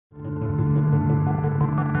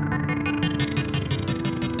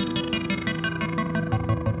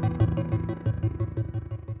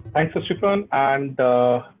Thanks, Stephen, and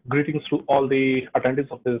greetings to all the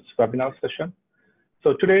attendees of this webinar session.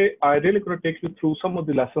 So today, I really going to take you through some of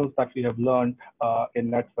the lessons that we have learned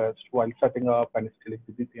in NatWest while setting up and scaling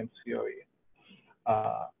the BPM CoE.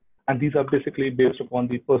 And these are basically based upon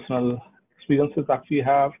the personal experiences that we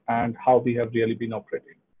have and how we have really been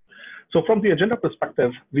operating. So from the agenda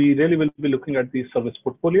perspective, we really will be looking at the service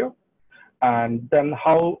portfolio and then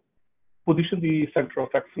how position the Center of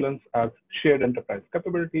Excellence as shared enterprise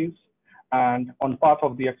capabilities, and on path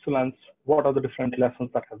of the excellence, what are the different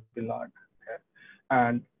lessons that have been learned. Okay?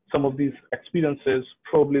 And some of these experiences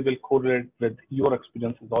probably will correlate with your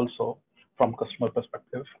experiences also from customer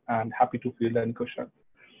perspective, and happy to field any questions.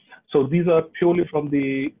 So these are purely from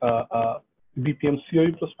the BPM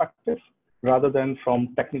CoE perspective, rather than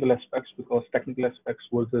from technical aspects, because technical aspects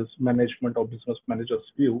versus management or business manager's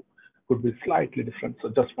view could be slightly different. So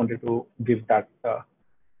just wanted to give that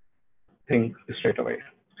thing straight away.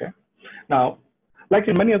 Okay. Now, like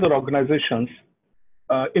in many other organizations,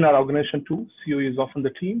 in our organization too, CoE is often the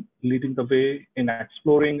team leading the way in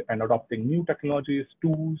exploring and adopting new technologies,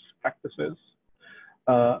 tools, practices.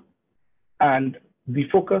 And the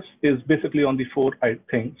focus is basically on the four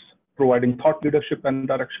things: providing thought leadership and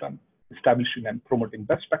direction, establishing and promoting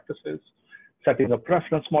best practices, setting up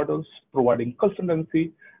reference models, providing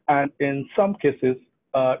consultancy, and in some cases,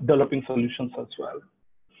 developing solutions as well.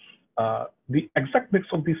 The exact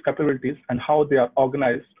mix of these capabilities and how they are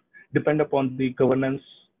organized depend upon the governance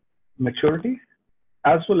maturity,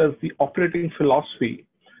 as well as the operating philosophy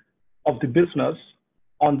of the business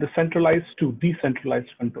on the centralized to decentralized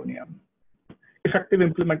continuum. Effective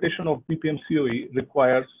implementation of BPM CoE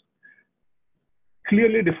requires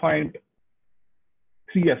clearly defined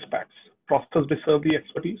three aspects: process discovery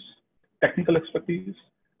expertise, technical expertise,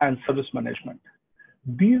 and service management.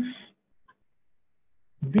 These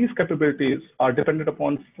capabilities are dependent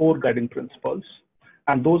upon four guiding principles,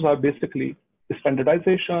 and those are basically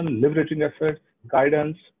standardization, leveraging assets,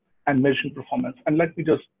 guidance, and measuring performance. And let me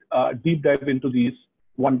just deep dive into these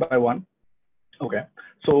one by one. Okay,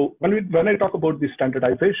 so when I talk about the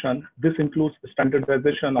standardization, this includes the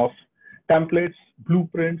standardization of templates,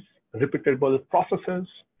 blueprints, repeatable processes,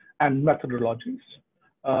 and methodologies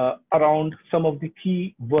around some of the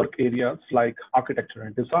key work areas like architecture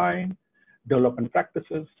and design, development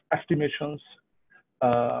practices, estimations,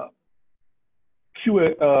 QA,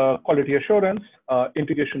 quality assurance,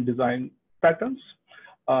 integration design patterns.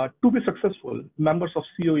 To be successful, members of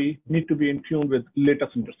CoE need to be in tune with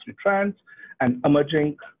latest industry trends and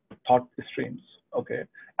emerging thought streams. Okay,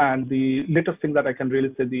 and the latest thing that I can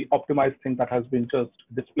really say, the optimized thing that has been just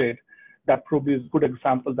displayed, that probably is a good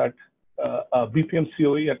example that BPM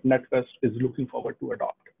CoE at NatWest is looking forward to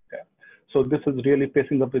adopt. Okay, so this is really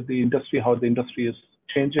pacing up with the industry, how the industry is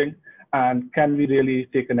changing, and can we really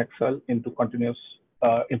take an excel into continuous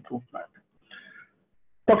improvement.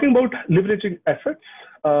 Talking about leveraging assets,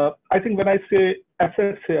 I think when I say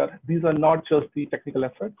assets here, these are not just the technical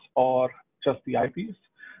assets or just the IPs.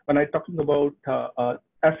 When I'm talking about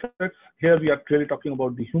assets, here we are clearly talking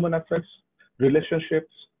about the human assets,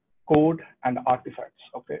 relationships, code, and artifacts,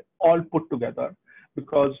 okay, all put together,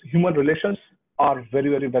 because human relations are very,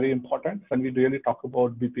 very, very important when we really talk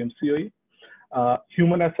about BPM CoE.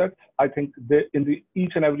 Human assets, I think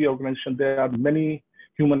each and every organization, there are many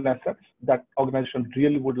human assets that organization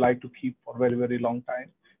really would like to keep for a very, very long time,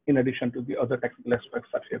 in addition to the other technical aspects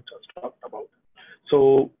that we have just talked about.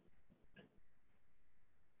 So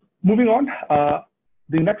moving on,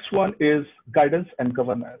 the next one is guidance and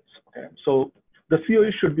governance. Okay, so the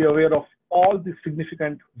CoE should be aware of all the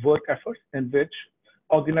significant work efforts in which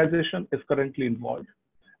organization is currently involved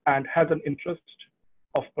and has an interest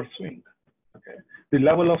of pursuing. Okay, the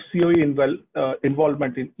level of CoE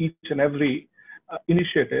involvement in each and every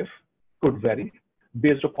initiative could vary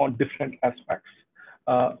based upon different aspects.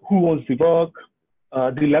 Who owns the work,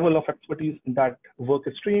 the level of expertise in that work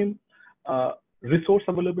stream, resource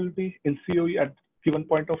availability in CoE at given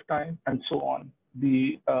point of time, and so on.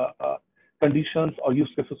 The conditions or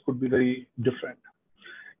use cases could be very different.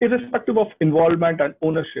 Irrespective of involvement and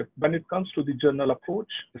ownership, when it comes to the journal approach,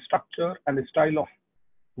 the structure, and the style of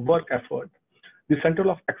work effort, the Center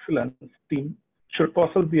of Excellence team should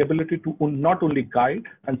possess the ability to not only guide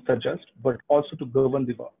and suggest, but also to govern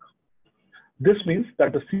the work. This means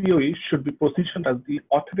that the CoE should be positioned as the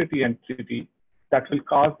authority entity that will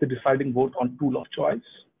cast the deciding vote on tool of choice,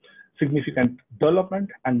 significant development,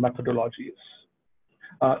 and methodologies.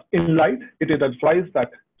 In light, it is advised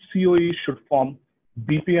that CoE should form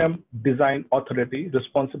BPM design authority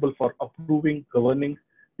responsible for approving, governing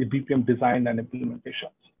the BPM design and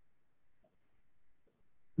implementations.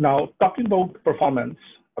 Now, talking about performance,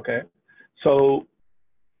 Okay, so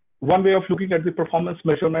one way of looking at the performance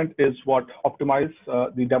measurement is what optimize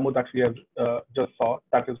the demo that we have just saw.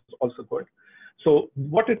 That is also good. So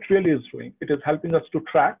what it really is doing, it is helping us to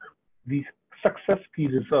track the success key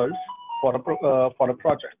results for a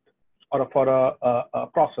project or for a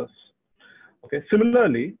process. Okay.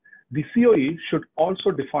 Similarly, the CoE should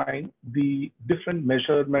also define the different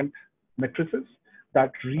measurement matrices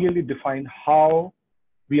that really define how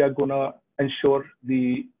we are going to ensure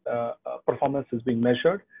the performance is being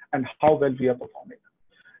measured and how well we are performing.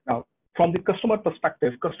 Now, from the customer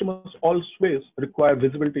perspective, customers always require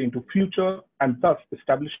visibility into future, and thus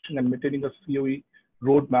establishing and maintaining a CoE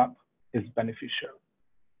roadmap is beneficial.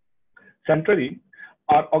 Centrally,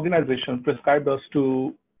 our organization prescribed us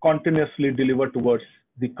to continuously deliver towards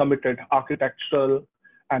the committed architectural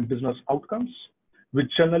and business outcomes,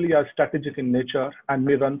 which generally are strategic in nature and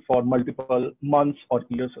may run for multiple months or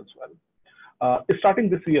years as well. Starting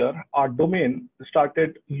this year, our domain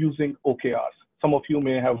started using OKRs. Some of you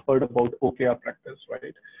may have heard about OKR practice,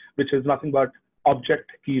 right? Which is nothing but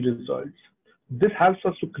object key results. This helps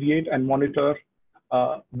us to create and monitor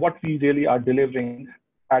what we really are delivering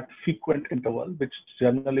at frequent interval, which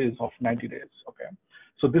generally is of 90 days, okay?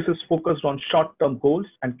 So this is focused on short-term goals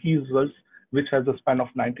and key results, which has a span of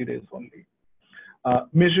 90 days only.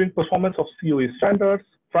 Measuring performance of CoE standards,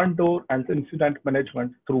 front door, and incident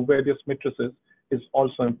management through various matrices is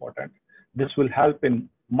also important. This will help in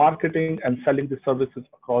marketing and selling the services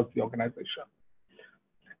across the organization.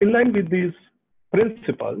 In line with these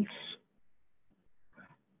principles,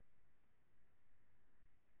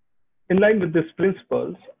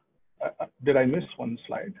 did I miss one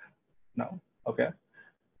slide? No, okay.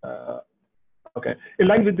 Okay, in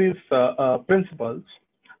line with these principles,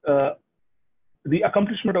 the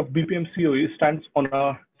accomplishment of BPM CoE stands on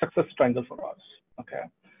a success triangle for us, okay?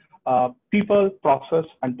 People, process,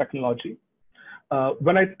 and technology.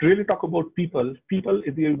 When I really talk about people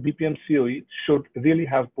in the BPM CoE should really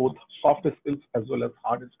have both soft skills as well as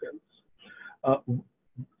hard skills,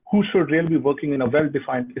 who should really be working in a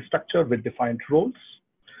well-defined structure with defined roles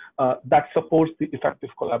that supports the effective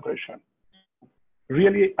collaboration.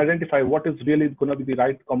 Really identify what is really going to be the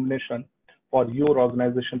right combination for your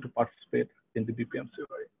organization to participate in the BPM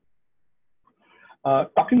CoE.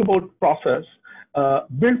 Talking about process,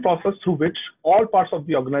 build process through which all parts of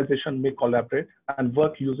the organization may collaborate and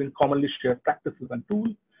work using commonly shared practices and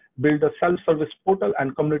tools. Build a self-service portal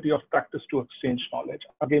and community of practice to exchange knowledge.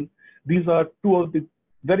 Again, these are two of the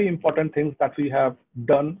very important things that we have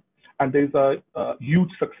done, and there is a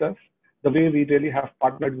huge success the way we really have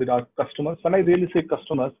partnered with our customers. When I really say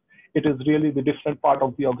customers, it is really the different part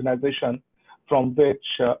of the organization from which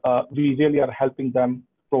we really are helping them,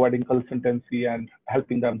 providing consultancy and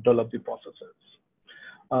helping them develop the processes.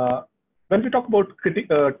 When we talk about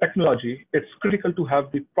technology, it's critical to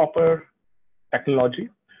have the proper technology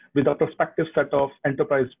with a prospective set of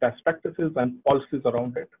enterprise best practices and policies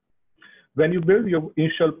around it. When you build your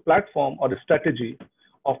initial platform or a strategy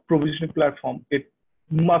of provisioning platform, it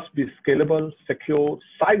must be scalable, secure,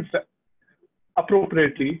 sized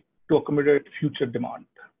appropriately to accommodate future demand.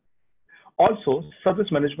 Also, service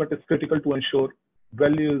management is critical to ensure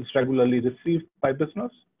value is regularly received by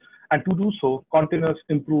business, and to do so, continuous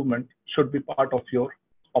improvement should be part of your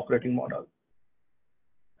operating model.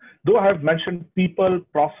 Though I have mentioned people,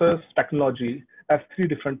 process, technology as three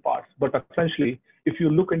different parts, but essentially, if you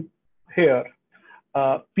look in here,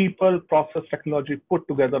 people, process, technology put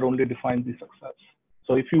together only define the success.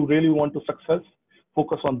 So if you really want to success,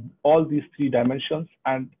 focus on all these three dimensions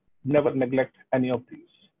and never neglect any of these.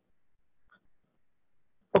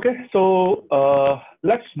 Okay, so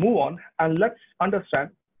let's move on and let's understand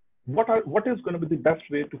what is going to be the best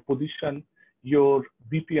way to position your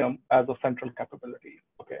BPM as a central capability.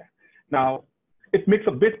 Okay, now it makes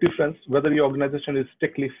a big difference whether your organization is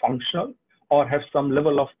strictly functional or has some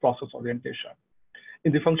level of process orientation.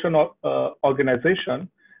 In the functional organization,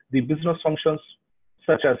 the business functions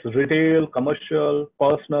such as retail, commercial,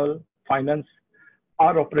 personal, finance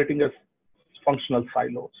are operating as functional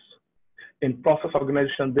silos. In process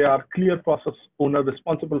organization, there are clear process owners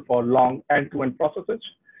responsible for long end-to-end processes,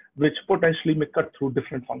 which potentially may cut through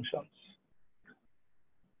different functions.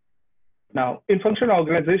 Now, in functional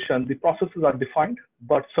organization, the processes are defined,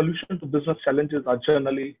 but solutions to business challenges are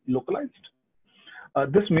generally localized.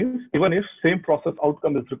 This means even if same process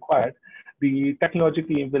outcome is required, the technology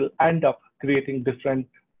team will end up creating different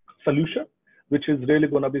solution, which is really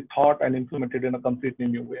going to be thought and implemented in a completely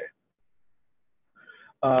new way.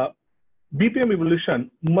 BPM evolution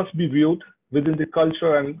must be viewed within the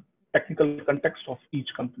culture and technical context of each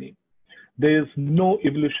company. There is no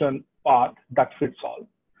evolution path that fits all.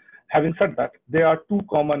 Having said that, there are two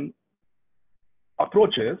common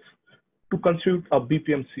approaches to construct a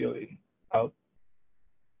BPM CoE.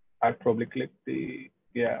 I'll probably click the,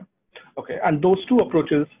 yeah. Okay, and those two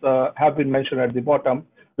approaches have been mentioned at the bottom,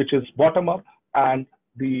 which is bottom up and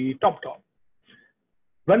the top down.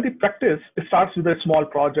 When the practice starts with a small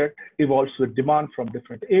project, evolves with demand from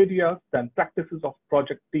different areas, then practices of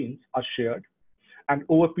project teams are shared. And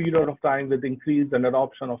over a period of time, with increase and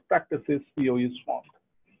adoption of practices, CoE is formed.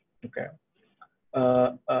 Okay.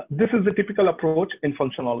 This is the typical approach in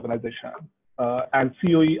functional organization. And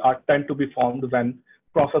CoE tend to be formed when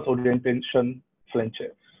process orientation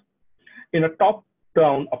flinches. In a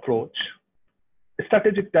top-down approach,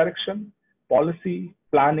 strategic direction, policy,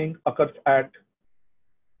 planning occurs at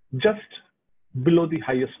just below the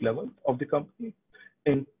highest level of the company.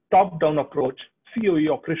 In top-down approach, CoE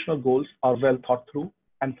operational goals are well thought through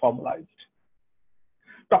and formalized.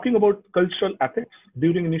 Talking about cultural ethics,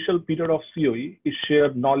 during initial period of CoE is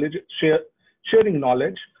sharing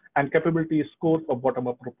knowledge and capability is core of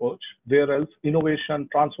bottom-up approach, whereas innovation,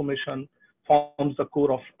 transformation forms the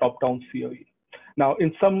core of top-down CoE. Now,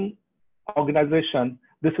 in some organization,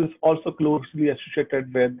 this is also closely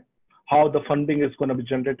associated with how the funding is going to be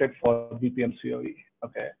generated for BPM CoE,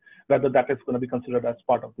 okay? Whether that is going to be considered as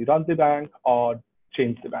part of the run the bank or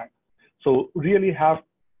change the bank. So really have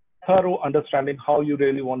thorough understanding how you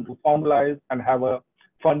really want to formalize and have a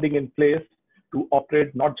funding in place to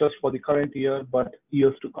operate not just for the current year, but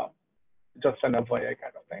years to come. Just an FYI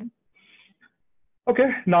kind of thing. Okay,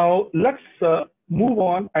 now let's move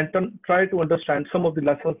on and try to understand some of the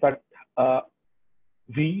lessons that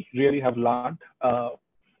we really have learned.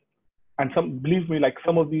 And believe me, like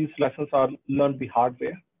some of these lessons are learned the hard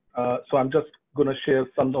way. So I'm just gonna share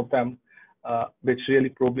some of them, which really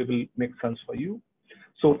probably will make sense for you.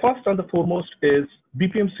 So first and the foremost is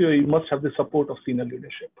BPM CoE must have the support of senior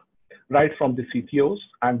leadership, right from the CTOs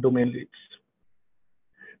and domain leads.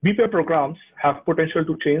 BPM programs have potential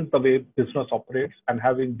to change the way business operates and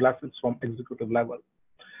having blessings from executive level.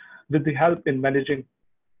 With the help in managing,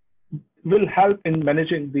 will help in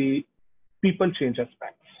managing the people change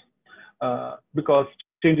aspects, because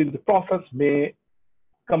changing the process may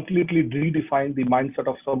completely redefine the mindset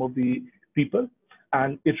of some of the people,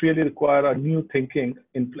 and it really requires a new thinking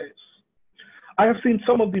in place. I have seen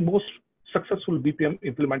some of the most successful BPM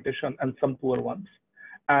implementation and some poor ones.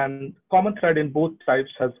 And common thread in both types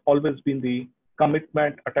has always been the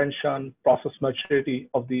commitment, attention, process maturity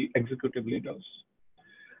of the executive leaders.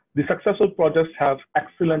 The successful projects have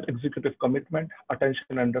excellent executive commitment, attention,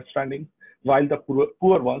 and understanding, while the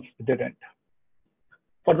poor ones didn't.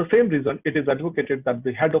 For the same reason, it is advocated that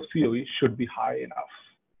the head of CoE should be high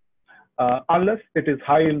enough. Unless it is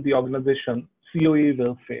high in the organization, CoE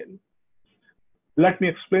will fail. Let me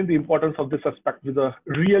explain the importance of this aspect with a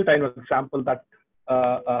real-time example that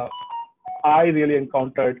I really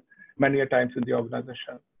encountered many a times in the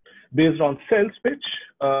organization. Based on sales pitch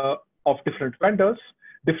of different vendors,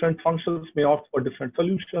 different functions may opt for different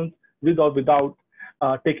solutions with or without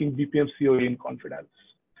taking BPM CoE in confidence.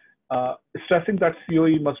 Stressing that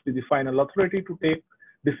CoE must be the final authority to take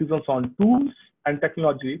decisions on tools and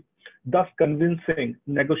technology, thus convincing,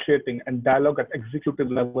 negotiating, and dialogue at executive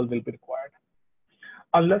level will be required.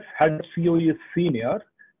 Unless head of CoE is senior,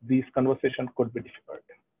 these conversations could be difficult.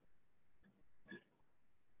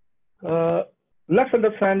 Let's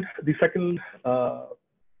understand the second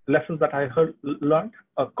lessons that I learned.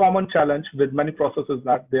 A common challenge with many processes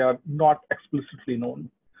that they are not explicitly known,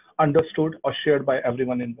 understood, or shared by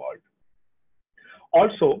everyone involved.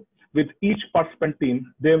 Also, with each participant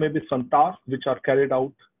team, there may be some tasks which are carried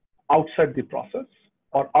out outside the process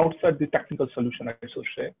or outside the technical solution, I should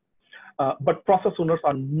say, but process owners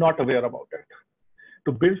are not aware about it.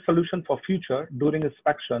 To build solution for future during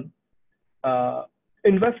inspection,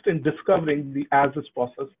 invest in discovering the as-is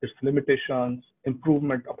process, its limitations,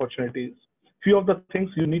 improvement opportunities. Few of the things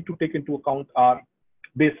you need to take into account are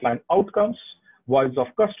baseline outcomes, voice of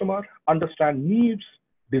customer, understand needs,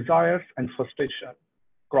 desires, and frustration,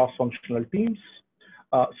 cross-functional teams,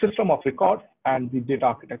 system of record, and the data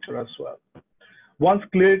architecture as well. Once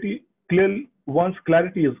clarity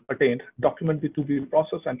is attained, document the to-be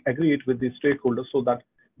process and agree it with the stakeholders so that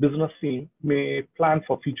business team may plan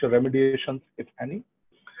for future remediations, if any.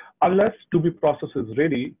 Unless to-be process is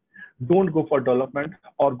ready, don't go for development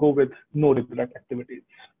or go with no regret activities.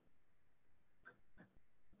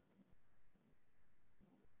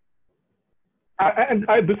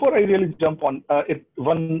 Before I really jump on,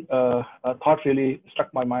 one thought really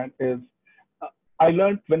struck my mind is, I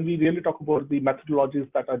learned when we really talk about the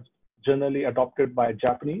methodologies that are generally adopted by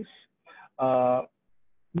Japanese,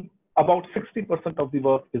 about 60% of the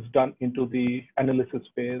work is done into the analysis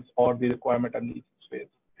phase or the requirement analysis phase.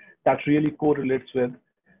 That really correlates with,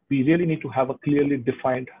 we really need to have a clearly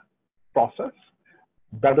defined process,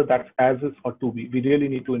 whether that's as is or to be. We really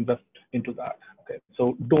need to invest into that. Okay,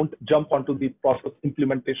 so don't jump onto the process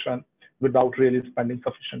implementation without really spending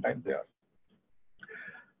sufficient time there.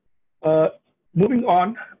 Moving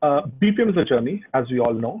on, BPM is a journey, as we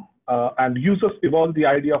all know, and users evolve the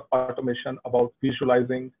idea of automation about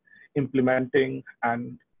visualizing, implementing,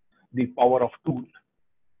 and the power of tool.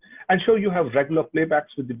 And sure, you have regular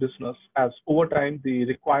playbacks with the business as over time the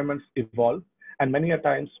requirements evolve, and many a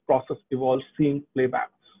times process evolves seeing playbacks.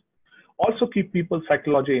 Also keep people's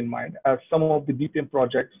psychology in mind, as some of the BPM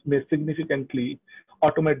projects may significantly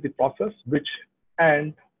automate the process, which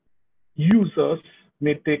and users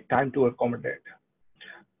may take time to accommodate.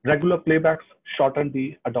 Regular playbacks shorten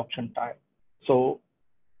the adoption time. So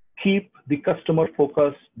keep the customer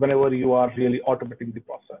focus whenever you are really automating the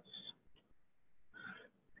process.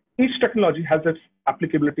 Each technology has its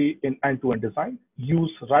applicability in end-to-end design.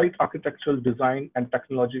 Use right architectural design and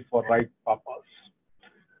technology for right purpose.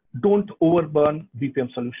 Don't overburn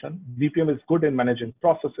BPM solution. BPM is good in managing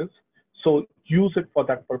processes, so use it for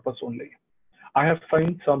that purpose only. I have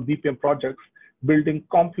seen some BPM projects building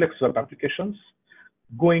complex web applications,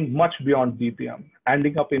 going much beyond BPM,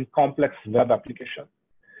 ending up in complex web application.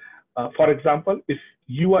 For example, if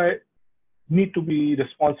UI need to be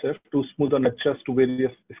responsive to smooth and adjust to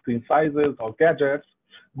various screen sizes or gadgets,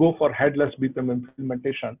 go for headless BPM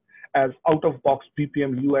implementation, as out-of-box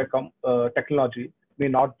BPM UI technology may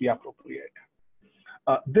not be appropriate.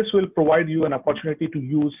 This will provide you an opportunity to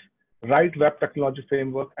use right web technology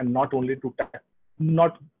framework and not only to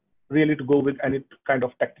not really to go with any kind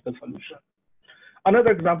of technical solution.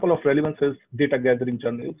 Another example of relevance is data gathering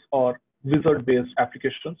journals or wizard-based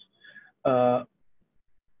applications. I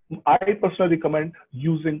personally recommend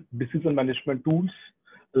using decision management tools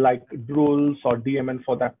like Drools or DMN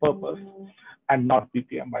for that purpose, and not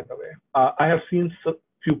BPM, by the way. I have seen a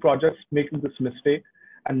few projects making this mistake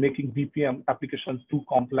and making BPM applications too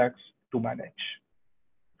complex to manage.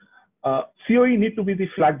 CoE need to be the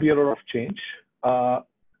flag bearer of change.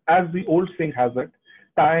 As the old saying has it,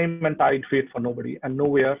 time and tide wait for nobody, and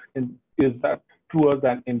nowhere is that truer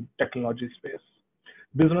than in technology space.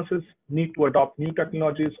 Businesses need to adopt new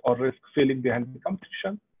technologies or risk failing behind the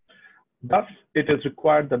competition. Thus, it is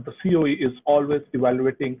required that the CoE is always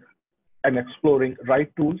evaluating and exploring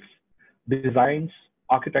right tools, designs,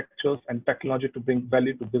 architectures, and technology to bring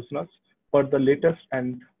value to business for the latest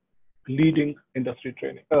and leading industry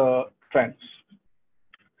trends.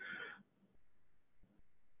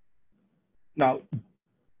 Now,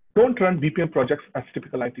 don't run BPM projects as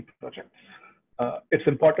typical IT projects. It's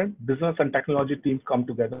important business and technology teams come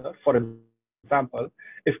together. For example,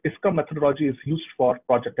 if Scrum methodology is used for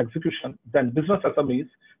project execution, then business SMEs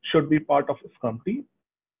should be part of Scrum team.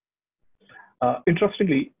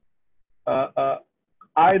 Interestingly,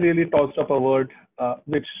 I really tossed up a word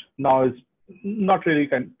which now is not really,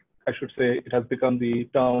 I should say, it has become the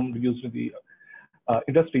term used in the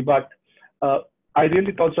industry, but I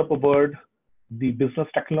really tossed up a word, the business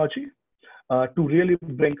technology, to really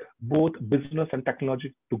bring both business and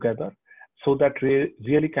technology together so that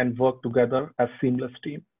really can work together as seamless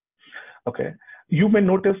team. Okay, you may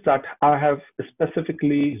notice that I have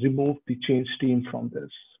specifically removed the change team from this.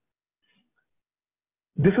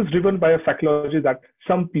 This is driven by a psychology that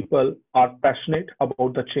some people are passionate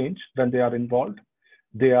about the change when they are involved,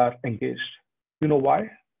 they are engaged. You know why?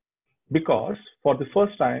 Because for the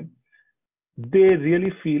first time, they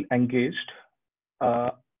really feel engaged.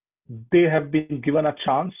 They have been given a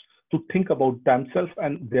chance to think about themselves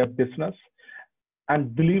and their business.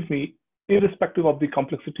 And believe me, irrespective of the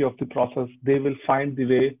complexity of the process, they will find the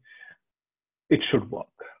way it should work.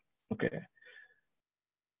 Okay.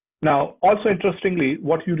 Now, also interestingly,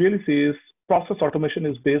 what you really see is process automation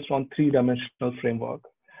is based on three-dimensional framework.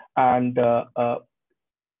 And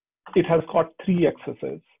it has got three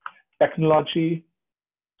axes: technology,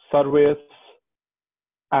 service,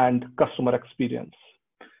 and customer experience.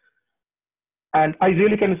 And I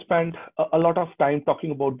really can spend a lot of time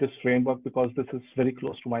talking about this framework because this is very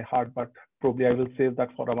close to my heart, but probably I will save that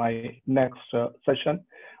for my next session.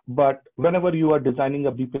 But whenever you are designing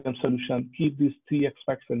a BPM solution, keep these three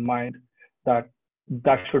aspects in mind that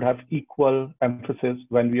should have equal emphasis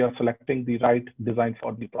when we are selecting the right design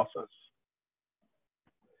for the process.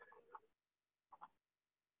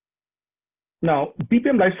 Now,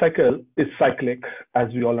 BPM lifecycle is cyclic,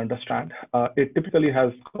 as we all understand. It typically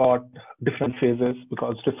has got different phases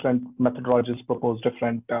because different methodologies propose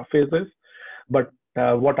different phases. But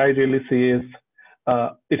what I really see is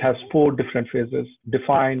It has 4 different phases: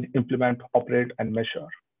 define, implement, operate, and measure.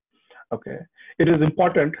 Okay. It is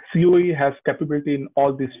important. CoE has capability in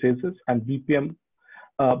all these phases, and BPM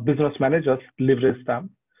business managers leverage them.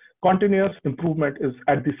 Continuous improvement is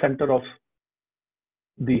at the center of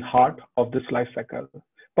the heart of this life cycle.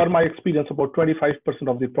 Per my experience, about 25%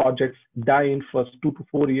 of the projects die in first 2 to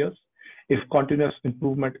 4 years if continuous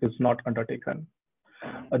improvement is not undertaken.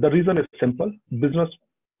 The reason is simple. Business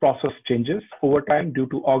process changes over time due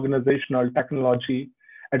to organizational technology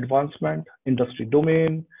advancement, industry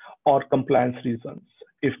domain, or compliance reasons.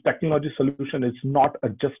 If technology solution is not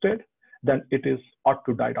adjusted, then it is ought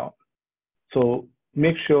to die down. So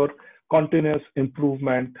make sure continuous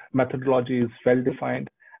improvement methodology is well defined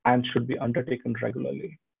and should be undertaken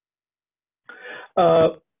regularly.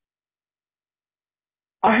 I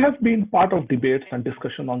have been part of debates and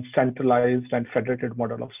discussion on centralized and federated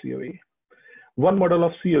model of CoE. One model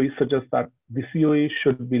of CoE suggests that the CoE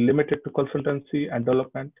should be limited to consultancy and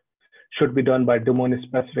development, should be done by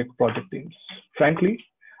domain-specific project teams. Frankly,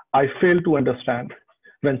 I fail to understand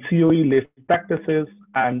when CoE lays practices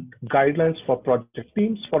and guidelines for project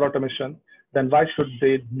teams for automation, then why should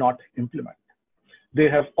they not implement? They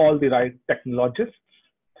have all the right technologists,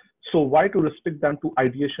 so why to restrict them to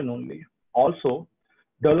ideation only? Also,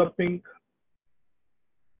 development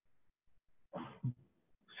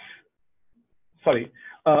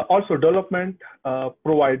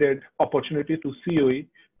provided opportunity to CoE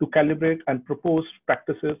to calibrate and propose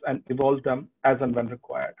practices and evolve them as and when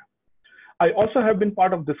required. I also have been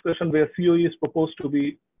part of discussion where CoE is proposed to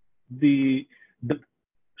be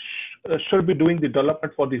should be doing the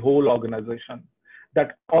development for the whole organization.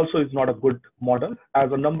 That also is not a good model,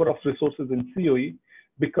 as a number of resources in CoE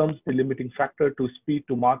becomes the limiting factor to speed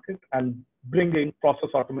to market and bringing process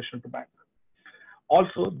automation to bank.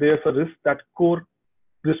 Also, there's a risk that core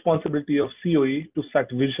responsibility of CoE to set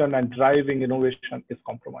vision and driving innovation is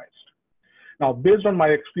compromised. Now, based on my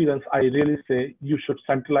experience, I really say you should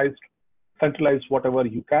centralize whatever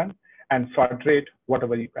you can and federate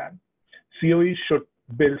whatever you can. CoE should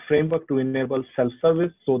build framework to enable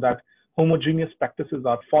self-service so that homogeneous practices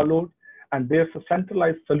are followed and there's a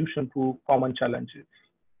centralized solution to common challenges.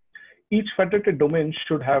 Each federated domain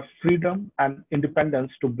should have freedom and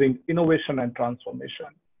independence to bring innovation and transformation.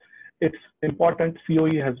 It's important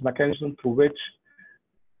CoE has mechanisms through which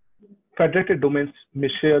federated domains may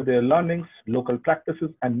share their learnings, local practices,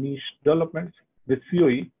 and niche developments with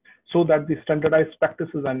CoE so that the standardized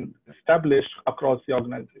practices are established across the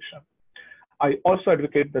organization. I also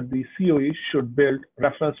advocate that the CoE should build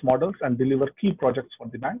reference models and deliver key projects for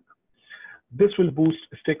the bank. This will boost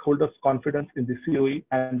stakeholders' confidence in the CoE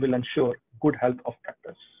and will ensure good health of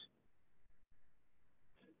practice.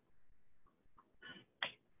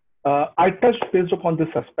 I touched based upon this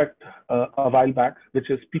aspect a while back, which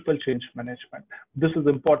is people change management. This is an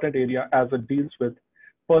important area as it deals with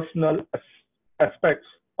personal aspects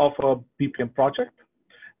of a BPM project.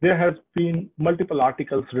 There has been multiple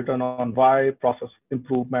articles written on why process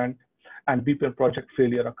improvement and BPM project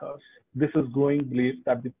failure occurs. This is growing belief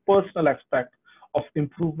that the personal aspect of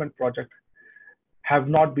improvement project have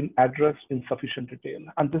not been addressed in sufficient detail.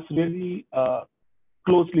 And this really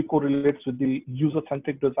closely correlates with the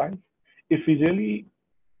user-centric design. If we really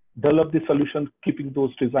develop the solution, keeping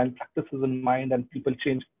those design practices in mind and people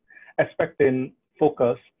change aspect in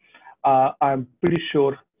focus, I'm pretty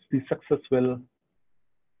sure the success will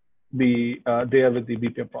be there with the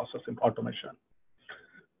BPM process in automation.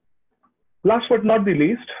 Last but not the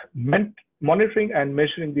least, monitoring and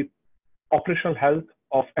measuring the operational health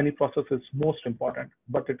of any process is most important,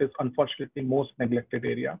 but it is unfortunately most neglected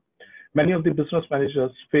area. Many of the business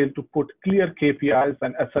managers fail to put clear KPIs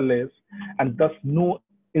and SLAs, and thus no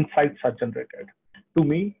insights are generated. To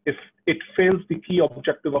me, if it fails the key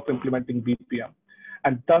objective of implementing BPM,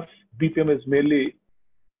 and thus BPM is merely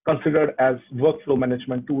considered as workflow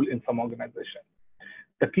management tool in some organization.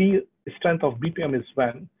 The key strength of BPM is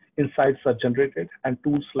when insights are generated and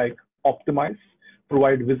tools like optimize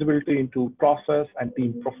provide visibility into process and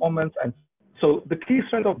team performance. And so the key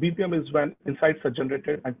strength of BPM is when insights are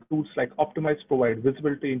generated and tools like optimize provide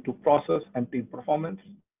visibility into process and team performance,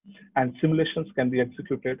 and simulations can be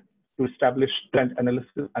executed to establish trend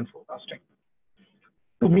analysis and forecasting.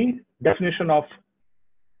 To me, definition of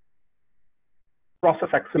process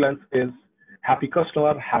excellence is happy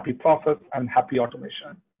customer, happy process, and happy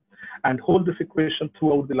automation. And hold this equation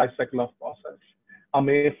throughout the life cycle of process.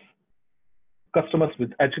 Amaze customers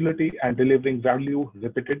with agility and delivering value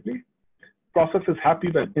repeatedly. Process is happy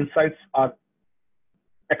when insights are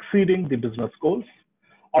exceeding the business goals.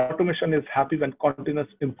 Automation is happy when continuous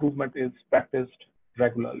improvement is practiced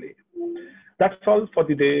regularly. That's all for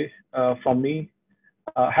the day from me.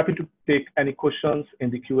 Happy to take any questions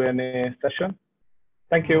in the Q&A session.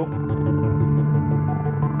 Thank you.